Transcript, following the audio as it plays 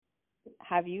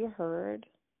have you heard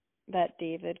that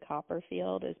David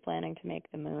Copperfield is planning to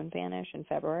make the moon vanish in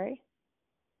February?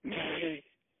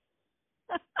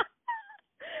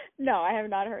 No, I have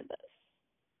not heard this.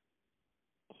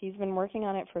 He's been working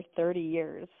on it for 30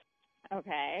 years.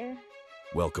 Okay.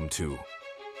 Welcome to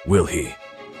Will He?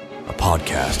 A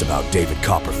podcast about David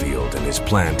Copperfield and his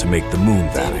plan to make the moon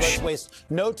vanish. Let's waste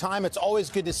no time. It's always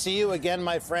good to see you again,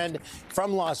 my friend,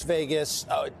 from Las Vegas.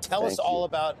 Tell us all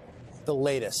about the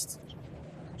latest.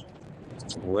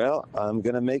 Well, I'm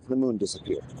going to make the moon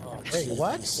disappear. Hey,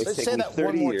 what? Let's say that 30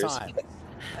 one more years. time.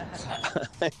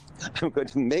 I'm going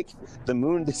to make the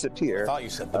moon I disappear. thought you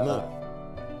said the moon.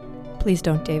 Please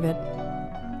don't, David.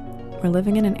 We're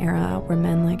living in an era where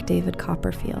men like David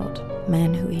Copperfield,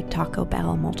 men who eat Taco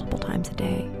Bell multiple times a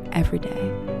day, every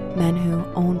day, men who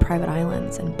own private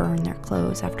islands and burn their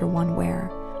clothes after one wear,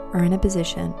 are in a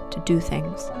position to do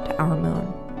things to our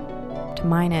moon, to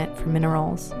mine it for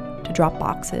minerals, to drop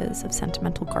boxes of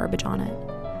sentimental garbage on it,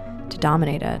 to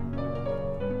dominate it.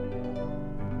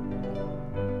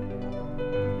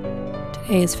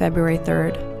 Today is February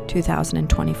 3rd,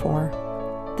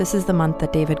 2024. This is the month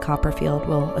that David Copperfield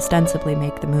will ostensibly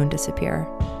make the moon disappear.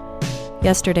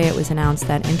 Yesterday it was announced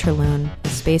that Interloon, a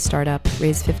space startup,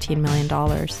 raised $15 million.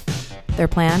 Their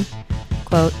plan?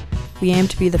 Quote, "We aim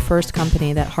to be the first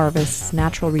company that harvests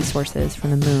natural resources from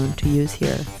the moon to use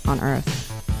here on Earth."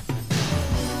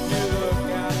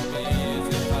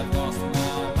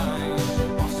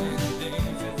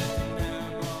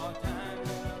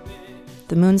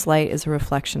 The moon's light is a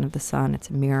reflection of the sun. It's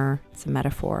a mirror. It's a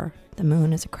metaphor. The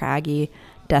moon is a craggy,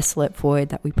 desolate void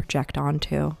that we project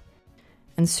onto.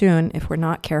 And soon, if we're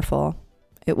not careful,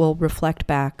 it will reflect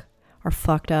back our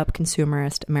fucked up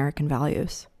consumerist American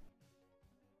values.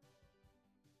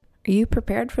 Are you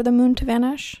prepared for the moon to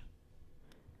vanish?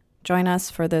 Join us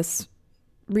for this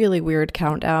really weird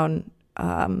countdown.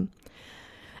 And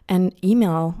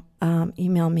email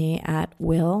me at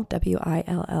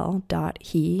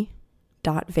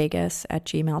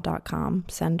will.he.vegas@gmail.com.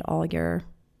 Send all your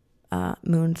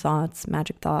moon thoughts,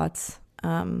 magic thoughts,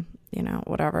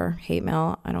 whatever, hate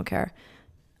mail, I don't care.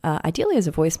 Ideally as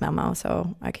a voice memo,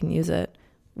 so I can use it.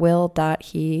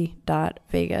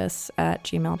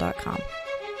 will.he.vegas@gmail.com.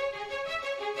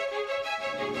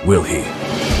 Will He?